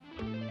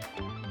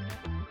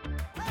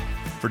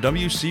For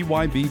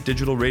WCYB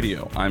Digital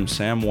Radio, I'm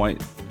Sam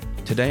White.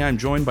 Today I'm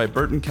joined by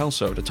Burton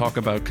Kelso to talk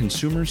about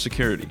consumer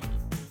security.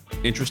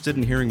 Interested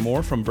in hearing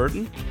more from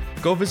Burton?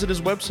 Go visit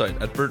his website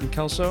at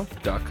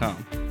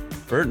burtonkelso.com.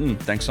 Burton,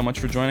 thanks so much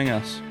for joining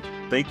us.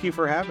 Thank you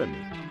for having me.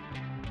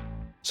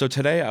 So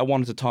today I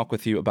wanted to talk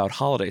with you about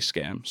holiday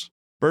scams.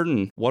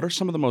 Burton, what are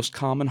some of the most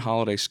common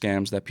holiday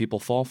scams that people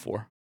fall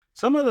for?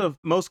 Some of the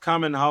most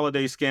common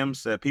holiday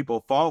scams that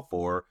people fall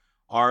for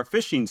are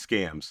phishing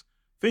scams.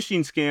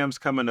 Phishing scams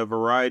come in a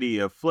variety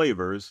of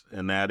flavors,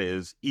 and that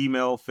is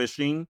email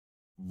phishing,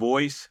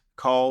 voice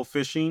call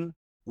phishing,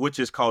 which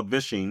is called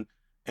vishing,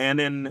 and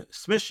then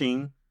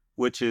smishing,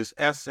 which is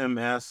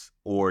SMS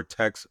or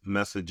text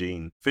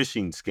messaging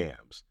phishing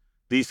scams.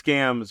 These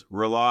scams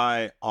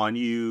rely on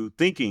you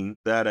thinking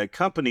that a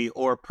company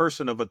or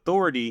person of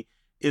authority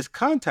is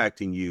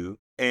contacting you,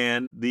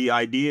 and the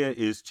idea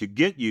is to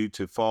get you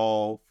to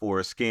fall for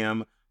a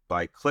scam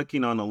by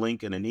clicking on a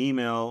link in an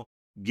email,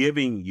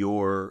 giving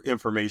your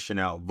information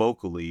out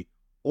vocally,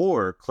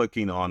 or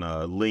clicking on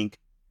a link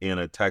in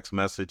a text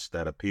message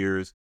that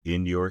appears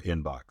in your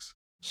inbox.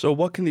 So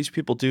what can these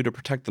people do to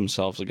protect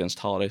themselves against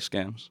holiday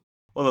scams?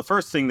 Well, the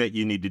first thing that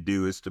you need to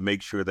do is to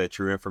make sure that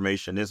your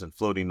information isn't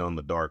floating on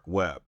the dark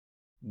web.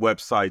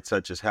 Websites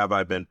such as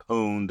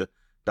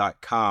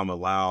haveibeenpwned.com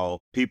allow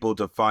people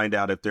to find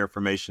out if their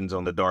information's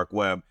on the dark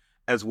web,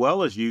 as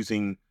well as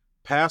using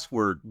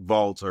password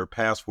vaults or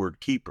password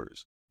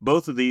keepers.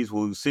 Both of these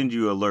will send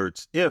you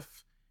alerts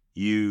if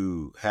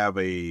you have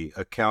a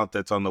account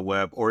that's on the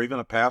web or even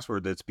a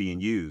password that's being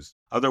used.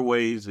 Other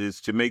ways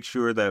is to make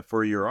sure that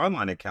for your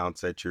online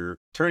accounts that you're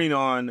turning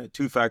on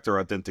two-factor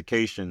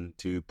authentication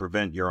to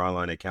prevent your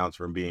online accounts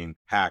from being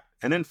hacked.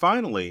 And then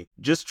finally,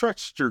 just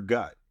trust your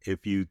gut.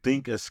 If you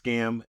think a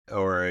scam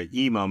or an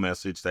email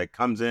message that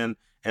comes in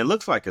and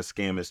looks like a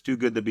scam is too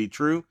good to be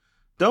true,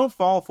 don't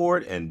fall for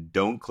it and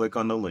don't click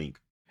on the link.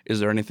 Is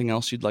there anything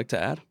else you'd like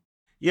to add?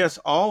 Yes,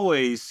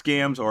 always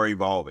scams are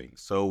evolving.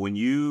 So when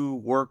you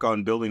work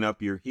on building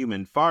up your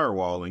human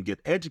firewall and get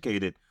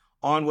educated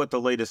on what the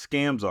latest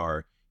scams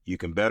are, you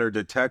can better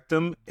detect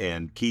them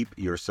and keep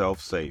yourself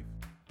safe.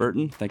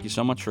 Burton, thank you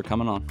so much for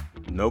coming on.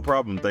 No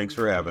problem. Thanks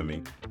for having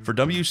me. For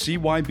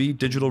WCYB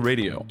Digital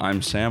Radio,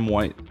 I'm Sam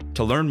White.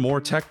 To learn more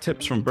tech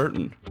tips from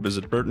Burton,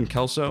 visit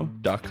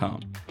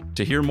burtonkelso.com.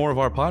 To hear more of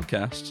our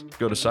podcasts,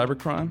 go to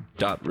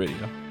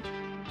cybercrime.radio.